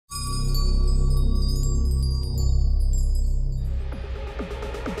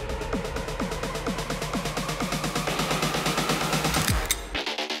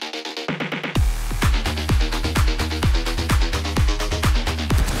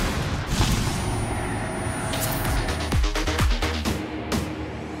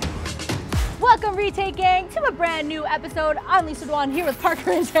Welcome, Retake Gang, to a brand new episode. I'm Lisa Dwan here with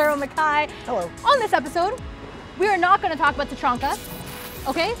Parker and Taro Mackay. Hello. On this episode, we are not going to talk about Tachanka,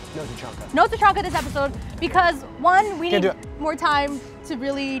 okay? No Tachanka. No Tachanka this episode because, one, we need more time to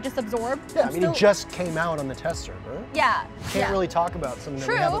really just absorb. Yeah, I mean, he just came out on the test server. Yeah. Can't really talk about something that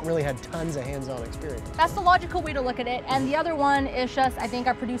we haven't really had tons of hands-on experience. That's the logical way to look at it. And the other one is just, I think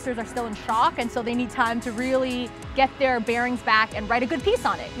our producers are still in shock, and so they need time to really get their bearings back and write a good piece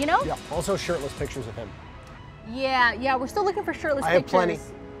on it, you know? Yeah, also shirtless pictures of him. Yeah, we're still looking for shirtless pictures. I have plenty.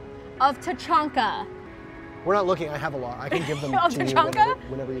 Of Tachanka. We're not looking, I have a lot. I can give them of to Tachanka? you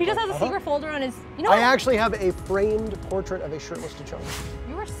whenever you He just has a secret folder on his, you know I actually have a framed portrait of a shirtless Tachanka.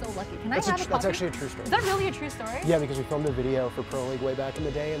 You are so lucky. Can I have a copy? That's actually a true story. Is that really a true story? Yeah, because we filmed a video for Pro League way back in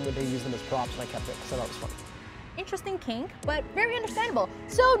the day and they used them as props and I kept it, so that was fun. Interesting kink, but very understandable.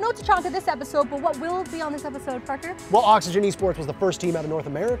 So no Tachanka this episode, but what will be on this episode, Parker? Well, Oxygen Esports was the first team out of North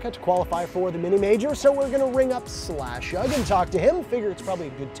America to qualify for the mini major, so we're gonna ring up SLASHUG and talk to him. Figure it's probably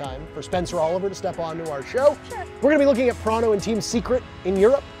a good time for Spencer Oliver to step onto our show. Sure. We're gonna be looking at Prano and Team Secret in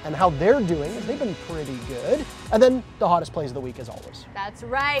Europe and how they're doing, as they've been pretty good. And then the hottest plays of the week as always. That's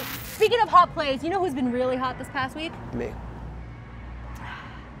right. Speaking of hot plays, you know who's been really hot this past week? Me.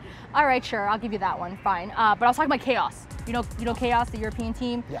 All right, sure, I'll give you that one, fine. But I was talking about Chaos. You know Chaos, the European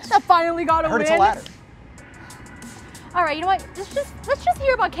team? Yes. That finally got a win. I heard it's a ladder. All right, you know what? Let's just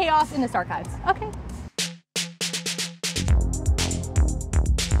hear about Chaos in this archives. Okay.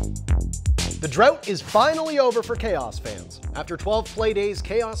 The drought is finally over for Chaos fans. After 12 play days,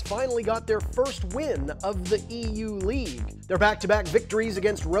 Chaos finally got their first win of the EU League. Their back-to-back victories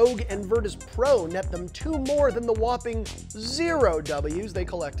against Rogue and Virtus Pro net them 2 more than the whopping 0 Ws they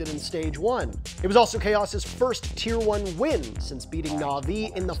collected in Stage 1. It was also Chaos's first Tier 1 win since beating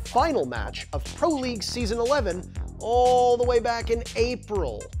Na'Vi in the final match of Pro League Season 11 all the way back in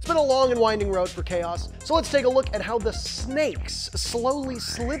April. It's been a long and winding road for Chaos, so let's take a look at how the Snakes slowly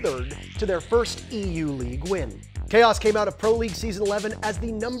slithered to their first EU League win. Chaos came out of Pro League Season 11 as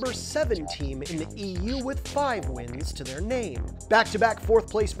the number 7 team in the EU with 5 wins to their name. Back-to-back 4th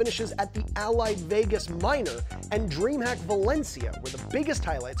place finishes at the Allied Vegas Minor and DreamHack Valencia were the biggest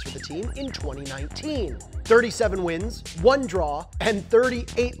highlights for the team in 2019. 37 wins, 1 draw, and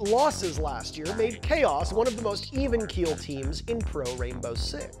 38 losses last year made Chaos one of the most even-keel teams in Pro Rainbow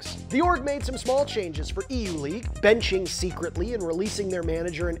Six. The org made some small changes for EU League, benching secretly and releasing their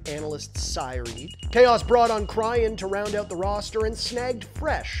manager and analyst Cyrene. Chaos brought on Cryan to round out the roster and snagged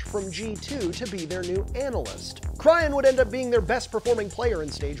Fresh from G2 to be their new analyst. Cryan would end up being their best performing player in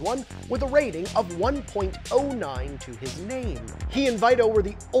Stage 1 with a rating of 1.09 to his name. He and Vito were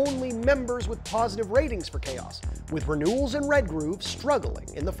the only members with positive ratings for Chaos, with Renewals and Red Groove struggling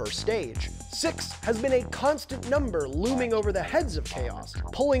in the first stage. 6 has been a constant number looming over the heads of Chaos,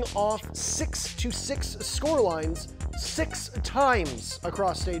 pulling off 6-6 scorelines 6 times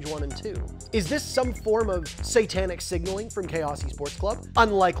across Stage 1 and 2. Is this some form of satanic signaling from Chaos Esports Club?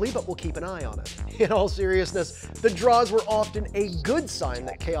 Unlikely, but we'll keep an eye on it. In all seriousness, the draws were often a good sign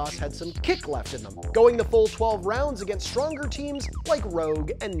that Chaos had some kick left in them, going the full 12 rounds against stronger teams like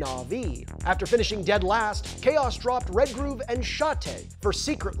Rogue and Na'Vi. After finishing dead last, Chaos dropped Red Groove and Shate for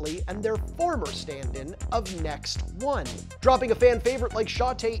Secretly and their former stand-in of Next One. Dropping a fan favorite like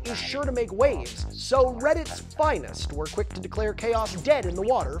Shate is sure to make waves, so Reddit's finest were quick to declare Chaos dead in the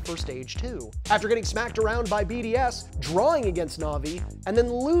water for Stage 2. After getting smacked around by BDS, drawing against Na'Vi, and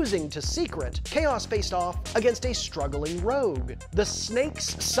then losing to Secret, Chaos faced off against a struggling Rogue. The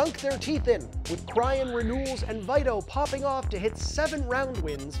Snakes sunk their teeth in, with Cryan, Renewals, and Vito popping off to hit 7-round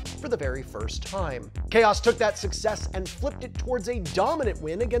wins for the very first time. Chaos took that success and flipped it towards a dominant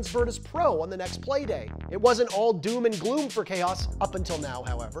win against Virtus Pro on the next playday. It wasn't all doom and gloom for Chaos up until now,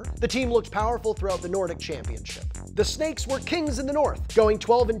 however. The team looked powerful throughout the Nordic Championship. The Snakes were kings in the North, going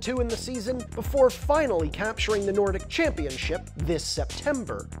 12-2 in the season before finally capturing the Nordic Championship this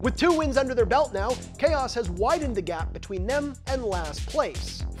September. With 2 wins under their belt now, Chaos has widened the gap between them and last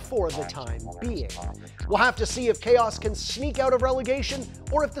place, for the time being. We'll have to see if Chaos can sneak out of relegation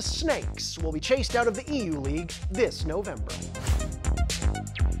or if the Snakes will be chased out of the EU League this November.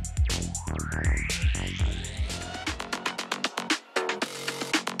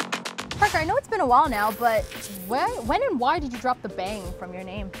 Parker, I know it's been a while now, but when and why did you drop the bang from your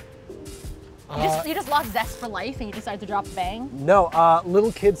name? You just lost zest for life and you decided to drop bang? No,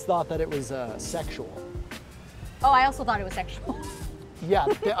 little kids thought that it was sexual. Oh, I also thought it was sexual. Yeah,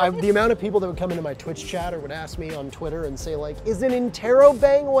 the amount of people that would come into my Twitch chat or would ask me on Twitter and say like, is an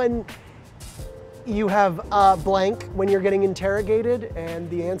interrobang when you have blank when you're getting interrogated? And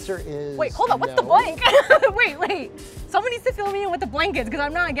the answer is wait, hold on, what's the blank? wait. Someone needs to fill me in what the blank is because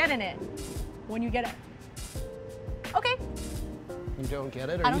I'm not getting it. when you get it. Okay. You don't get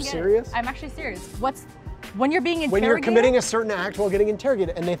it? I Are don't you get serious? it. I'm actually serious. When you're being interrogated? When you're committing a certain act while getting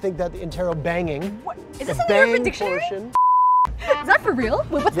interrogated, and they think that the banging, What? Is this the in the bang Urban Dictionary? portion. Is that for real?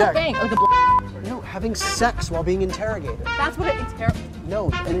 Wait, what's the bang? Like a No, having sex while being interrogated. That's what No,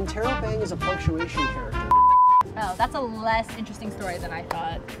 an interrobang is a punctuation character. Oh, that's a less interesting story than I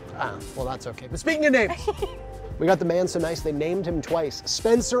thought. Ah, well, that's okay. But speaking of names, we got the man so nice they named him twice.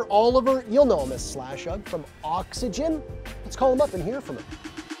 Spencer Oliver, you'll know him as SLASHUG from Oxygen. Let's call him up and hear from him.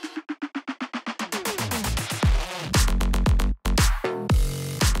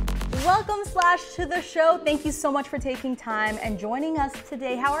 Welcome, Slash, to the show. Thank you so much for taking time and joining us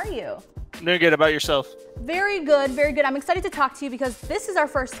today. How are you? Doing good. About yourself? Very good, very good. I'm excited to talk to you because this is our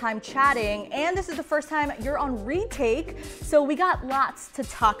first time chatting and this is the first time you're on Retake, so we got lots to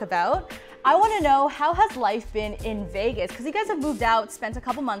talk about. I want to know, how has life been in Vegas? Because you guys have moved out, spent a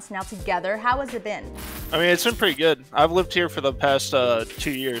couple months now together. How has it been? I mean, it's been pretty good. I've lived here for the past 2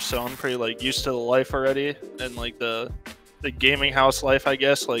 years, so I'm pretty like used to the life already and like the gaming house life, I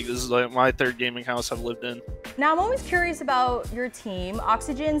guess. Like this is like my third gaming house I've lived in. Now I'm always curious about your team.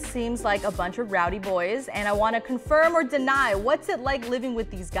 Oxygen seems like a bunch of rowdy boys, and I want to confirm or deny, what's it like living with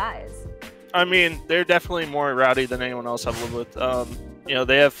these guys? I mean, they're definitely more rowdy than anyone else I've lived with. You know,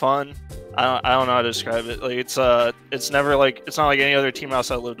 they have fun. I don't know how to describe it. Like it's never like, it's not like any other team house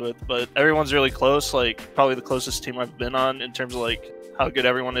I lived with, but everyone's really close. Like probably the closest team I've been on in terms of like how good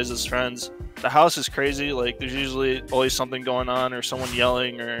everyone is as friends. The house is crazy. Like there's usually always something going on or someone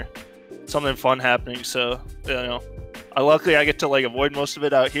yelling or something fun happening. So, you know, luckily I get to like avoid most of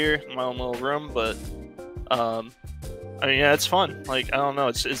it out here in my own little room, but I mean, yeah, it's fun. Like, I don't know,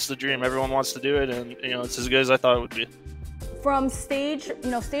 it's the dream. Everyone wants to do it, and you know, it's as good as I thought it would be. From stage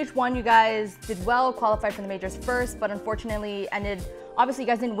one, you guys did well, qualified for the majors first, but unfortunately obviously you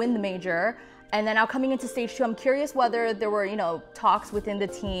guys didn't win the major. And then now coming into stage two, I'm curious whether there were, talks within the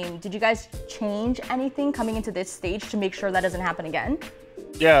team. Did you guys change anything coming into this stage to make sure that doesn't happen again?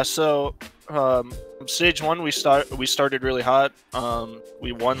 Yeah, so stage one, we started really hot.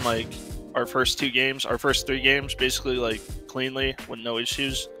 We won like our first 3 games, basically like cleanly with no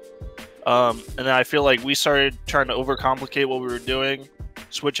issues. And then I feel like we started trying to overcomplicate what we were doing,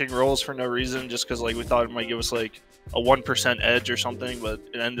 switching roles for no reason, just because like we thought it might give us like a 1% edge or something, but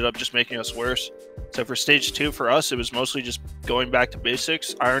it ended up just making us worse. So for stage 2, for us, it was mostly just going back to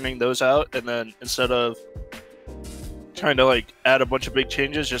basics, ironing those out, and then instead of trying to like add a bunch of big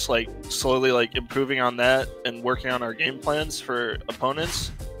changes, just like slowly like improving on that and working on our game plans for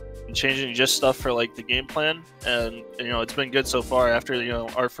opponents and changing just stuff for like the game plan. And it's been good so far. After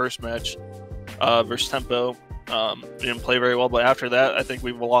our first match versus Tempo, we didn't play very well, but after that I think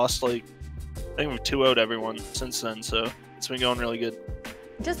we've lost like, I think we've 2-0'd everyone since then, so it's been going really good.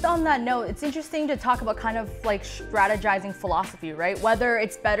 Just on that note, it's interesting to talk about kind of like strategizing philosophy, right? Whether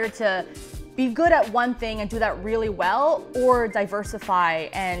it's better to be good at one thing and do that really well, or diversify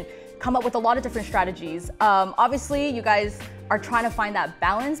and come up with a lot of different strategies. Obviously, you guys are trying to find that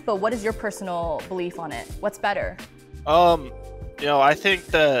balance, but what is your personal belief on it? What's better? I think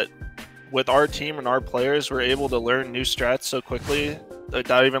that with our team and our players, we're able to learn new strats so quickly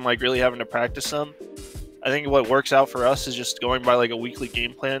without even like really having to practice them. I think what works out for us is just going by like a weekly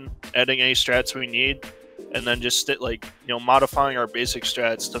game plan, adding any strats we need, and then just modifying our basic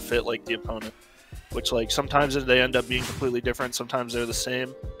strats to fit like the opponent, which like sometimes they end up being completely different, sometimes they're the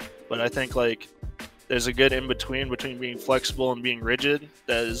same. But I think like there's a good in between being flexible and being rigid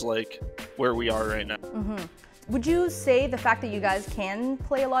that is like where we are right now. Mm-hmm. Would you say the fact that you guys can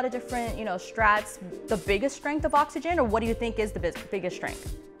play a lot of different, strats, the biggest strength of Oxygen, or what do you think is the biggest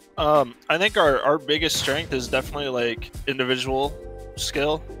strength? I think our biggest strength is definitely like individual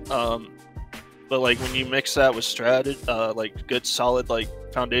skill. But like when you mix that with strategy, like good solid like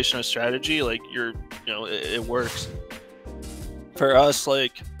foundation of strategy, like it works. For us,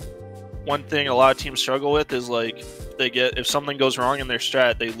 like one thing a lot of teams struggle with is like if something goes wrong in their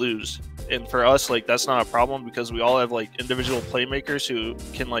strat, they lose. And for us, like that's not a problem because we all have like individual playmakers who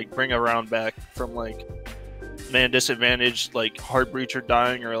can like bring a round back from like man disadvantage, like hard breach or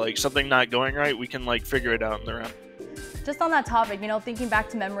dying, or like something not going right. We can like figure it out in the round. Just on that topic, thinking back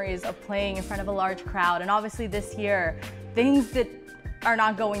to memories of playing in front of a large crowd, and obviously this year, things that are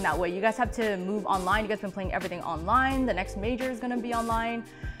not going that way. You guys have to move online. You guys have been playing everything online. The next major is going to be online.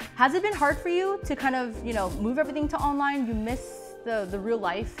 Has it been hard for you to kind of, move everything to online? You miss the real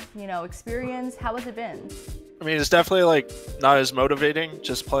life, experience. How has it been? I mean, it's definitely like not as motivating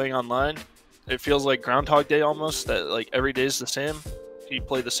just playing online. It feels like Groundhog Day almost, that like every day is the same. You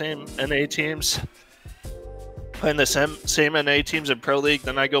play the same NA teams. playing the same NA teams in Pro League.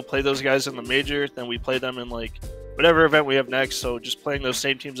 Then I go play those guys in the major. Then we play them in like whatever event we have next. So just playing those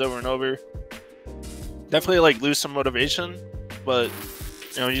same teams over and over. Definitely like lose some motivation, but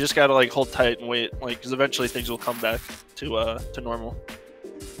you know, you just gotta like hold tight and wait, like, because eventually things will come back to normal.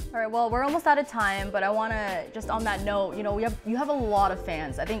 All right, well, we're almost out of time, but I want to just on that note, you know, you have a lot of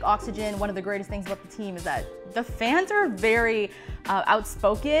fans. I think Oxygen, one of the greatest things about the team is that the fans are very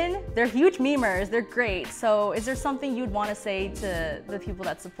outspoken. They're huge memers. They're great. So is there something you'd want to say to the people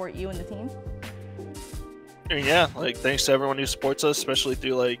that support you and the team? Yeah, like thanks to everyone who supports us, especially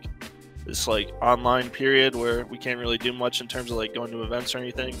through like this like online period where we can't really do much in terms of like going to events or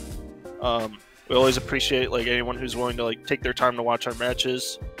anything. We always appreciate like anyone who's willing to like take their time to watch our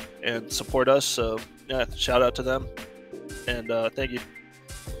matches and support us. So yeah, shout out to them, and thank you.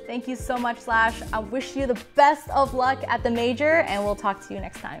 Thank you so much, Slash. I wish you the best of luck at the major, and we'll talk to you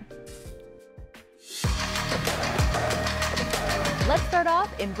next time. Let's start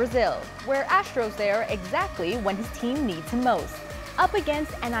off in Brazil, where Astro's there exactly when his team needs him most. Up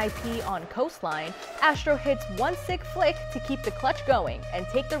against NIP on Coastline, Astro hits one sick flick to keep the clutch going and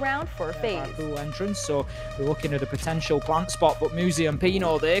take the round for a FaZe. Full entrance, so we're looking at a potential plant spot, but Muzi and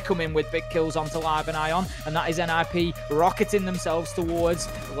Pino, they come in with big kills onto Live and Ion, and that is NIP rocketing themselves towards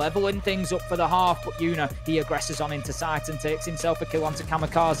leveling things up for the half, but Yuna, he aggresses on into sight and takes himself a kill onto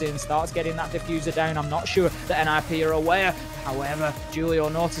Kamikaze and starts getting that diffuser down. I'm not sure that NIP are aware. However, Julio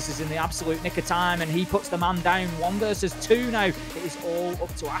notices in the absolute nick of time and he puts the man down. 1 versus 2 now. It is all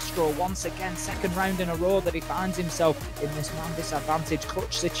up to Astro once again. Second round in a row that he finds himself in this man disadvantage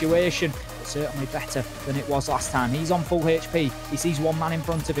clutch situation. But certainly better than it was last time. He's on full HP. He sees one man in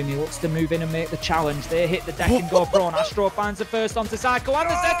front of him. He looks to move in and make the challenge. They hit the deck and go prone. Astro finds the first onto Psycho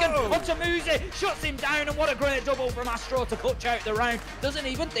and the second onto Muzi. Shuts him down, and what a great double from Astro to clutch out the round. Doesn't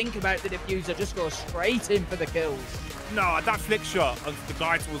even think about the diffuser. Just goes straight in for the kills. No, that flick shot of the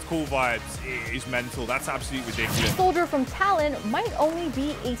guy towards Cool Vibes is mental. That's absolutely ridiculous. Soldier from Talent might only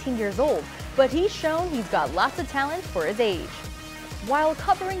be 18 years old, but he's shown he's got lots of talent for his age. While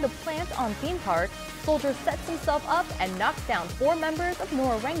covering the plant on Theme Park, Soldier sets himself up and knocks down 4 members of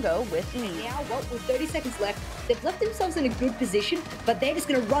Norengo with ease. Now, with 30 seconds left, they've left themselves in a good position, but they're just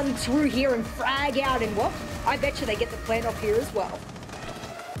going to run through here and frag out, and I bet you they get the plant off here as well.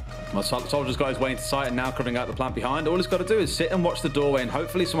 Well, Soldier's got his way into sight and now covering out the plant behind. All he's got to do is sit and watch the doorway, and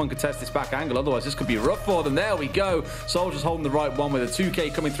hopefully someone can test this back angle. Otherwise, this could be rough for them. There we go. Soldier's holding the right one with a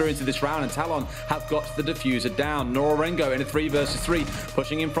 2K coming through into this round, and Talon have got the diffuser down. Norengo in a 3 versus 3,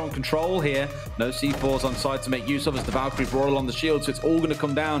 pushing in from control here. No C4s on side to make use of as the Valkyries roll on the shield, so it's all going to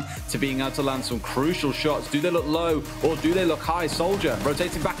come down to being able to land some crucial shots. Do they look low or do they look high? Soldier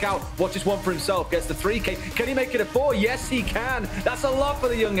rotating back out, watches one for himself, gets the 3K. Can he make it a 4? Yes, he can. That's a lot for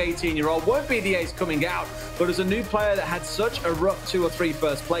the young 18-year-old. Won't be the ace coming out, but as a new player that had such a rough 2 or 3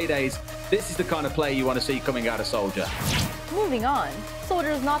 first play days, this is the kind of play you want to see coming out of Soldier. Moving on,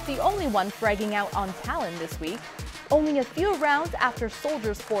 Soldier's not the only one fragging out on Talon this week. Only a few rounds after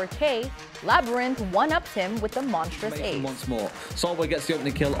Soldier's 4K, Labyrinth one-ups him with the monstrous ace. Once more, Solboy gets the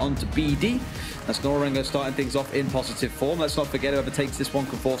opening kill onto BD. That's Norengo starting things off in positive form. Let's not forget, whoever takes this one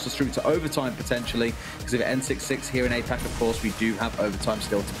can force us through to overtime potentially, because if it ends 6-6 here in APAC, of course, we do have overtime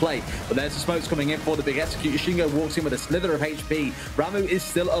still to play. But there's the smokes coming in for the big executor. Shingo walks in with a slither of HP. Ramu is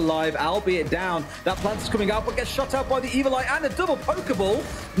still alive, albeit down. That plant is coming out, but gets shot out by the Evil Eye and a double Pokeball.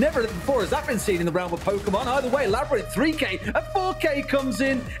 Never before has that been seen in the realm of Pokemon. Either way, Labyrinth 3K, a 4K comes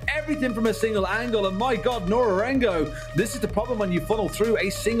in. Everything from a single angle, and my god, Norengo. This is the problem when you funnel through a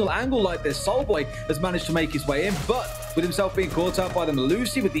single angle like this. Soulboy has managed to make his way in, but with himself being caught out by the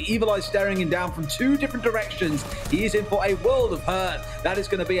Melusi, with the Evil Eye staring him down from 2 different directions, he is in for a world of hurt. That is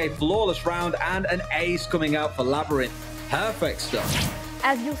going to be a flawless round and an ace coming out for Labyrinth. Perfect stuff.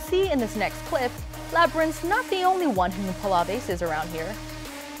 As you'll see in this next clip, Labyrinth's not the only one who can pull off aces around here.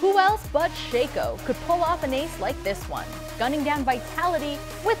 Who else but Shaco could pull off an ace like this one, gunning down Vitality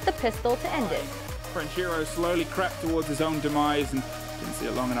with the pistol to end it. Frenchiro slowly crept towards his own demise and didn't see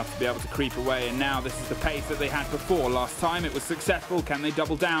it long enough to be able to creep away, and now this is the pace that they had before. Last time it was successful. Can they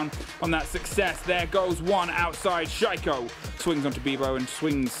double down on that success? There goes one outside. Shaiko swings onto Bebo and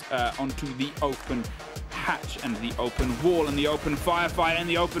swings onto the open hatch and the open wall and the open firefight and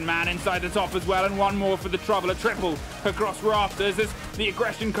the open man inside the top as well, and one more for the trouble. A triple across rafters as the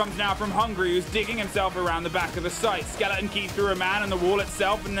aggression comes now from Hungry, who's digging himself around the back of the site. Skeleton key through a man and the wall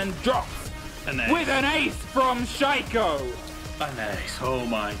itself, and then drops with an ace from Shaiko. An ace, oh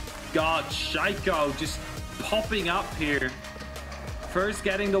my god, Shaiko just popping up here. First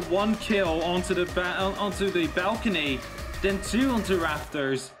getting the 1 kill onto the balcony, then 2 onto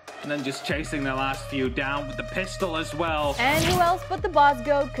rafters. and then just chasing the last few down with the pistol as well. And who else but the boss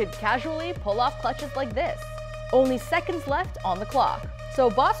goat could casually pull off clutches like this? Only seconds left on the clock. So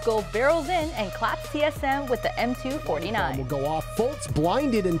Bosco barrels in and claps TSM with the M249. Will go off. Foltz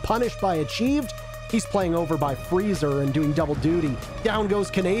blinded and punished by Achieved. He's playing over by Freezer and doing double duty. Down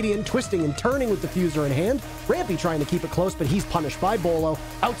goes Canadian, twisting and turning with the Fuser in hand. Rampy trying to keep it close, but he's punished by Bolo.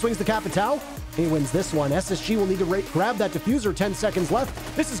 Outswings the Capitao. He wins this one. SSG will need to grab that diffuser. 10 seconds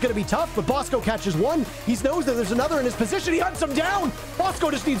left. This is going to be tough, but Bosco catches one. He knows that there's another in his position. He hunts him down.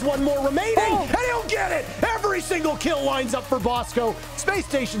 Bosco just needs one more remaining, and he'll get it. Every single kill lines up for Bosco. Space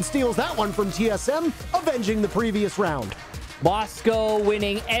Station steals that one from TSM, avenging the previous round. Bosco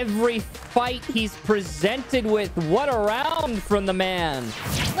winning every fight he's presented with. What a round from the man.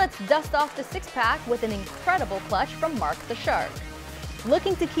 Let's dust off the six-pack with an incredible clutch from Mark the Shark.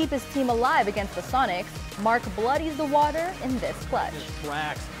 Looking to keep his team alive against the Sonics, Mark bloodies the water in this clutch.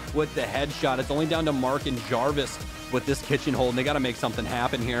 Tracks with the headshot. It's only down to Mark and Jarvis with this kitchen hold, and they got to make something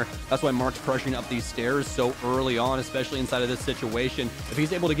happen here. That's why Mark's pressuring up these stairs so early on, especially inside of this situation. If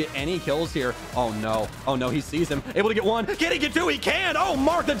he's able to get any kills here, oh no, he sees him. Able to get one. Can he get two? He can. Oh,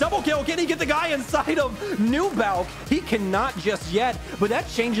 Mark, the double kill. Can he get the guy inside of Newbalk? He cannot just yet, but that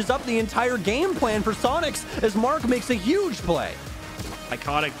changes up the entire game plan for Sonics as Mark makes a huge play.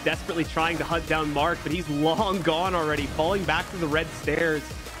 Iconic desperately trying to hunt down Mark, but he's long gone already, falling back to the red stairs.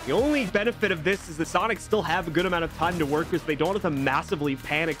 The only benefit of this is the Sonics still have a good amount of time to work with. They don't have to massively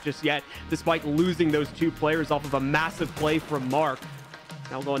panic just yet, despite losing those two players off of a massive play from Mark.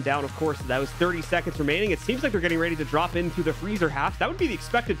 Now going down, of course, that was 30 seconds remaining. It seems like they're getting ready to drop into the freezer half. That would be the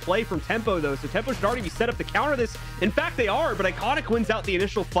expected play from Tempo, though, so Tempo should already be set up to counter this. In fact, they are, but Iconic wins out the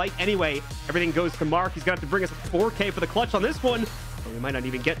initial fight anyway. Everything goes to Mark. He's going to have to bring us a 4K for the clutch on this one. We might not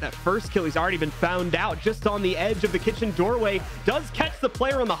even get that first kill. He's already been found out just on the edge of the kitchen doorway. Does catch the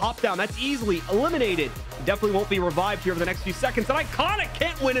player on the hop down. That's easily eliminated. He definitely won't be revived here over the next few seconds. And Iconic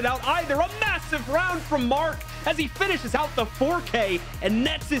can't win it out either. A massive round from Mark as he finishes out the 4K and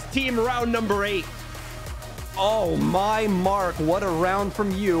nets his team round number 8. Oh my, Mark, what a round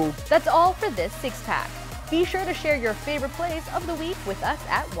from you. That's all for this six-pack. Be sure to share your favorite plays of the week with us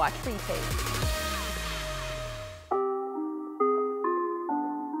at Watch Retake.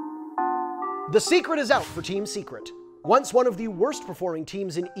 The secret is out for Team Secret. Once one of the worst performing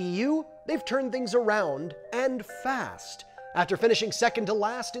teams in EU, they've turned things around, and fast. After finishing second to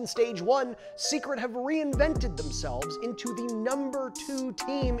last in Stage 1, Secret have reinvented themselves into the number 2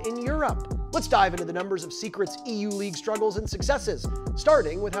 team in Europe. Let's dive into the numbers of Secret's EU League struggles and successes,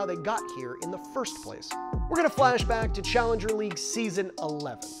 starting with how they got here in the first place. We're going to flash back to Challenger League Season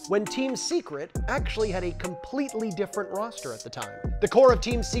 11, when Team Secret actually had a completely different roster at the time. The core of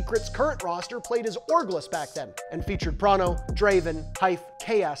Team Secret's current roster played as Orglis back then, and featured Prano, Draven, Hyph,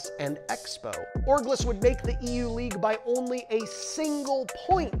 KS, and Expo. Orglis would make the EU League by only a single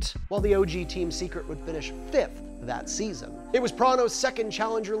point, while the OG Team Secret would finish 5th that season. It was Prano's second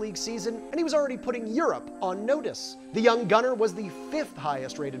Challenger League season, and he was already putting Europe on notice. The young gunner was the 5th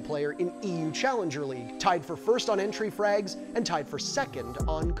highest rated player in EU Challenger League, tied for first on entry frags and tied for second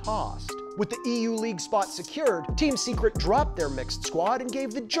on cost. With the EU League spot secured, Team Secret dropped their mixed squad and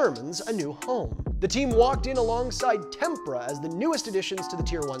gave the Germans a new home. The team walked in alongside Tempra as the newest additions to the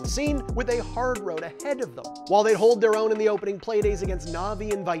Tier 1 scene, with a hard road ahead of them. While they'd hold their own in the opening playdays against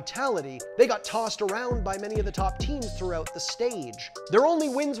Na'Vi and Vitality, they got tossed around by many of the top teams throughout the stage. Their only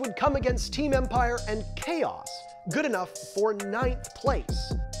wins would come against Team Empire and Chaos, good enough for 9th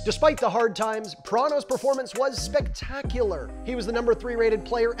place. Despite the hard times, Prano's performance was spectacular. He was the number 3 rated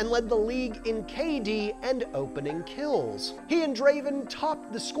player and led the league in KD and opening kills. He and Draven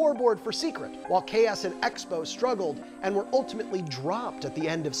topped the scoreboard for Secret, while KS and Expo struggled and were ultimately dropped at the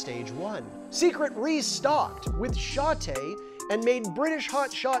end of Stage 1. Secret restocked with Shate and made British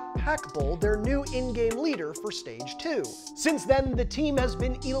hotshot Packbull their new in-game leader for Stage 2. Since then, the team has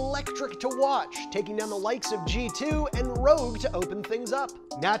been electric to watch, taking down the likes of G2 and Rogue to open things up.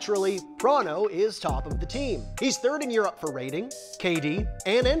 Naturally, Prano is top of the team. He's 3rd in Europe for rating, KD,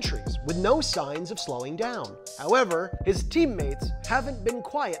 and entries, with no signs of slowing down. However, his teammates haven't been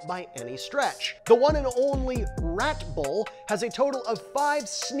quiet by any stretch. The one and only Ratbull has a total of 5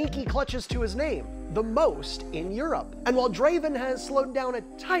 sneaky clutches to his name, the most in Europe. And while Draven has slowed down a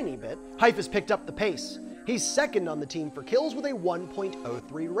tiny bit, Hyph has picked up the pace. He's 2nd on the team for kills with a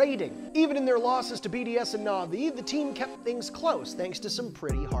 1.03 rating. Even in their losses to BDS and Na'Vi, the team kept things close thanks to some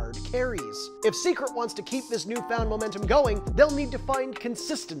pretty hard carries. If Secret wants to keep this newfound momentum going, they'll need to find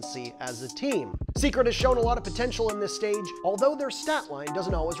consistency as a team. Secret has shown a lot of potential in this stage, although their stat line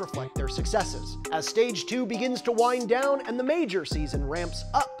doesn't always reflect their successes. As Stage 2 begins to wind down and the major season ramps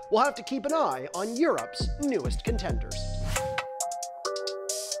up, we'll have to keep an eye on Europe's newest contenders.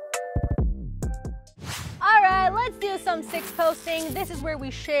 Alright, let's do some Six posting. This is where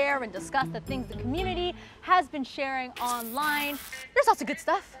we share and discuss the things the community has been sharing online. There's lots of good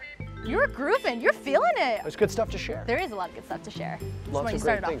stuff. You're grooving, you're feeling it. There's good stuff to share. There is a lot of good stuff to share. Lots of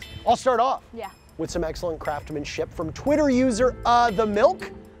great things. I'll start off with some excellent craftsmanship from Twitter user The Milk.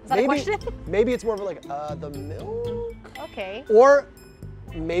 Is that a question? Maybe it's more of like The Milk? Okay. Or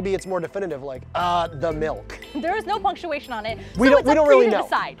maybe it's more definitive, like The Milk. There is no punctuation on it. We don't really know.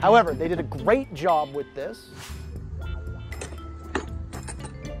 Decide. However, they did a great job with this.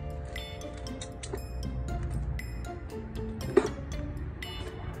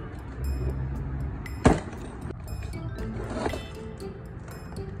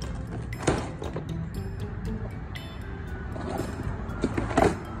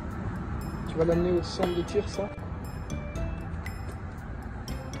 Tu vas l'amener au centre de tir, ça?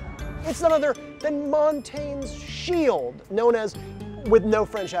 It's none other than Montaigne's shield, known as, with no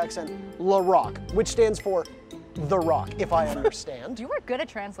French accent, La Rock, which stands for The Rock, if I understand. You were good at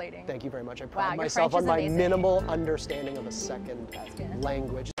translating. Thank you very much. I pride myself on my minimal understanding of a second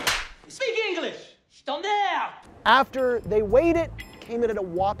language. Speak English! Standard! After they weighed it, came in at a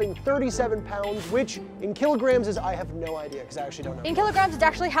whopping 37 pounds, which in kilograms is, I have no idea, because I actually don't know. In kilograms, it's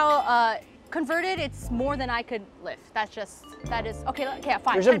actually how, converted, it's more than I could lift. Okay,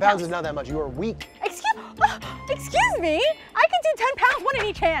 fine. 37 pounds is not that much. You are weak. Excuse me? I can do 10 pounds, one in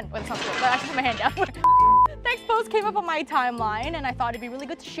each hand. Well, that sounds good, but I should put my hand down. Next post came up on my timeline, and I thought it'd be really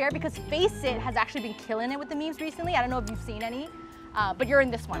good to share because Face It has actually been killing it with the memes recently. I don't know if you've seen any, but you're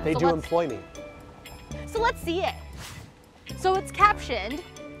in this one. They do employ me. So let's see it. So it's captioned,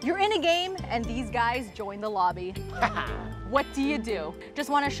 you're in a game and these guys join the lobby. What do you do? Just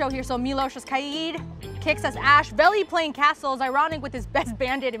want to show here, so Milosh is Kaid, Kix as Ash, Veli playing Castles, ironic with his best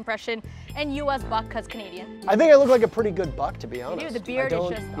Bandit impression, and you as Buck, cause Canadian. I think I look like a pretty good Buck, to be honest. You do, the beard is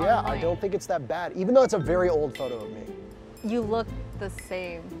just yeah, I don't think it's that bad, even though it's a very old photo of me. You look the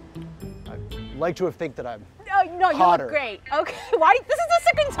same. I'd like to have think that I'm no, hotter. You look great. Okay, why? This is the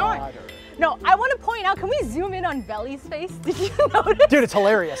second time. Hotter. No, I want to point out, can we zoom in on Veli's face? Did you notice? Dude, it's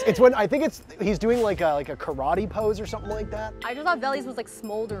hilarious. It's when, I think he's doing like a karate pose or something like that. I just thought Veli's was like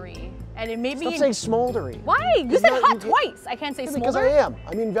smoldery, and it made me... Stop saying smoldery. Why? You said hot twice. I can't say smolder. Because I am.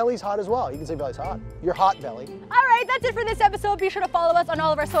 I mean, Veli's hot as well. You can say Veli's hot. You're hot, Veli. All right, that's it for this episode. Be sure to follow us on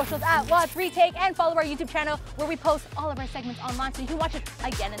all of our socials at Watch Retake and follow our YouTube channel where we post all of our segments online so you can watch it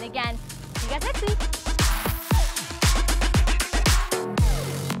again and again. See you guys next week.